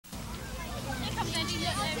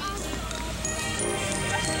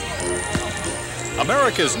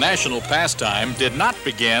America's national pastime did not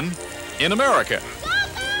begin in America.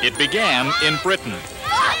 It began in Britain.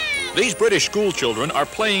 These British school children are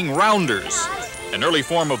playing rounders, an early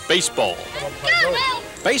form of baseball.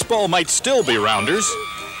 Baseball might still be rounders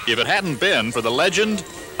if it hadn't been for the legend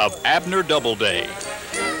of Abner Doubleday.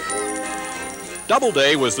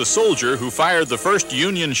 Doubleday was the soldier who fired the first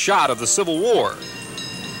Union shot of the Civil War.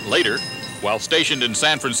 Later, while stationed in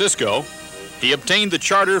San Francisco, he obtained the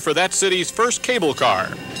charter for that city's first cable car.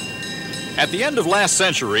 At the end of last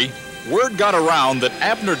century, word got around that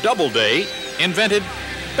Abner Doubleday invented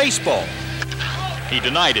baseball. He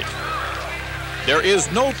denied it. There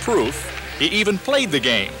is no proof he even played the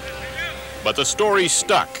game. But the story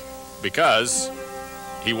stuck because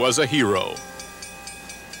he was a hero.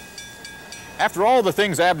 After all the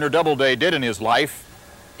things Abner Doubleday did in his life,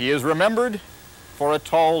 he is remembered for a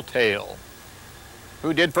tall tale.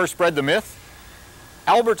 Who did first spread the myth?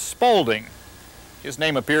 Albert Spaulding. His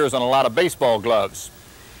name appears on a lot of baseball gloves.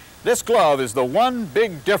 This glove is the one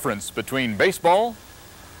big difference between baseball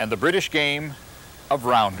and the British game of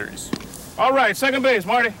rounders. All right, second base,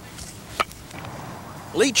 Marty.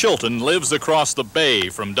 Lee Chilton lives across the bay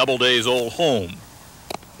from Doubleday's old home.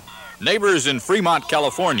 Neighbors in Fremont,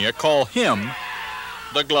 California call him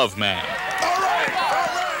the glove man.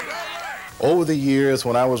 Over the years,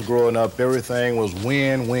 when I was growing up, everything was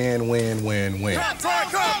win, win, win, win, win.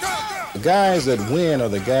 The guys that win are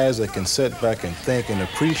the guys that can sit back and think and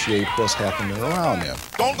appreciate what's happening around them.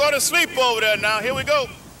 Don't go to sleep over there now. Here we go.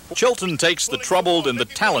 Chilton takes the troubled and the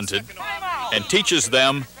talented and teaches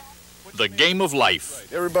them the game of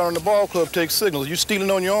life. Everybody in the ball club takes signals. You stealing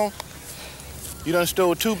on your own? You done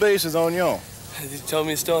stole 2 bases on your own. Did you tell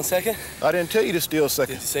me to steal on second? I didn't tell you to steal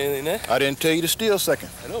second. Did you say anything there? I didn't tell you to steal second.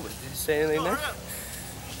 I know, but did you say anything there?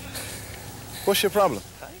 What's your problem?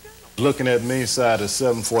 Looking at me side of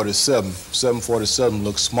 747. 747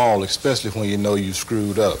 looks small, especially when you know you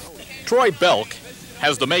screwed up. Troy Belk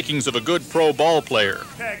has the makings of a good pro ball player,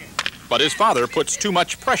 but his father puts too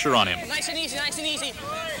much pressure on him. Nice and easy, nice and easy.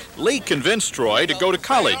 Lee convinced Troy to go to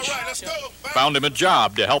college, found him a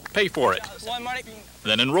job to help pay for it,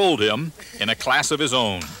 then enrolled him in a class of his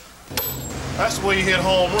own. That's where you hit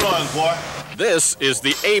home runs, boy. This is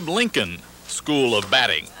the Abe Lincoln School of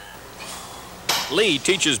Batting. Lee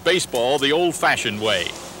teaches baseball the old-fashioned way.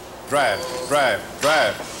 Drive, drive,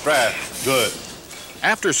 drive, drive. Good.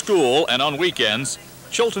 After school and on weekends,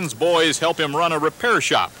 Chilton's boys help him run a repair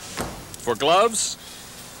shop for gloves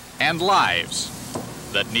and lives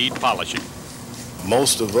that need polishing.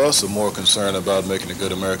 Most of us are more concerned about making a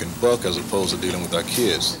good American buck as opposed to dealing with our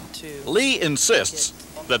kids. Lee insists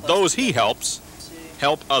that those he helps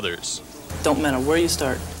help others. Don't matter where you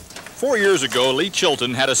start. 4 years ago, Lee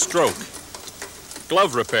Chilton had a stroke.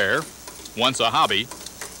 Glove repair, once a hobby,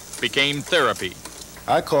 became therapy.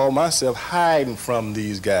 I call myself hiding from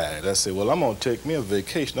these guys. I said, well, I'm going to take me a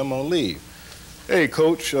vacation. I'm going to leave. Hey,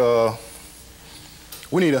 Coach,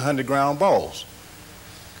 we need 100 ground balls.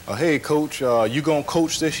 Hey, Coach, you going to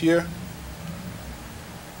coach this year?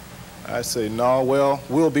 I say, no, well,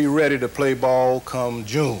 we'll be ready to play ball come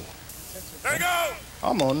June. There you go.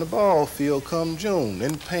 I'm on the ball field come June,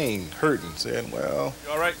 in pain, hurting, saying, well,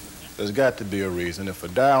 You all right? there's got to be a reason. If I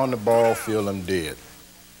die on the ball field, I'm dead.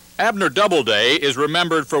 Abner Doubleday is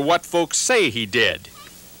remembered for what folks say he did.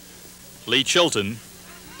 Lee Chilton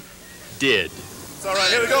did. It's all right.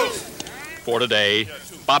 Here we go. For today,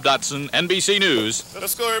 Bob Dotson, NBC News,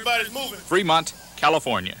 Let's go. Everybody's moving. Fremont,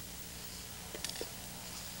 California.